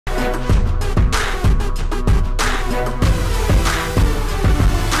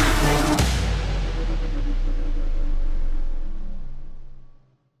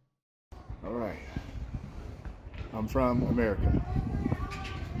from America.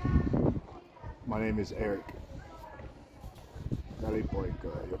 My name is Eric. Dale break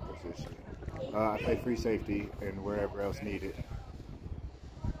your position. I play free safety and wherever else needed.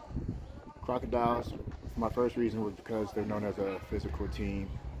 Crocodiles, my first reason was because they're known as a physical team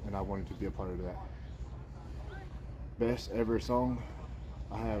and I wanted to be a part of that. Best ever song,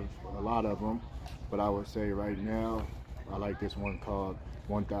 I have a lot of them, but I would say right now, I like this one called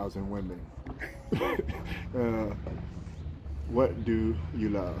 1,000 Women. What do you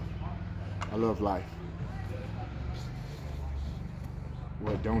love? I love life.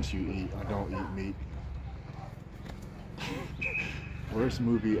 What don't you eat? I don't eat meat. Worst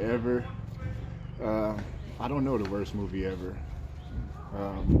movie ever? I don't know the worst movie ever.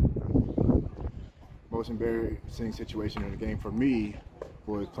 Most embarrassing situation in the game for me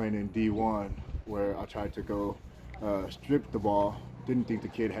was playing in D1, where I tried to go strip the ball. Didn't think the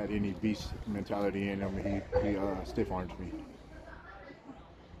kid had any beast mentality in him. He stiff-armed me.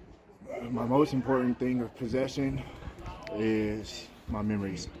 My most important thing of possession is my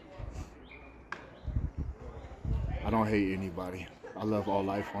memories. I don't hate anybody. I love all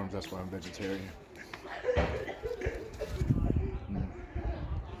life forms. That's why I'm vegetarian.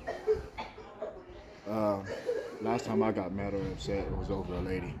 Last time I got mad or upset, it was over a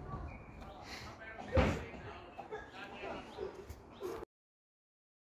lady.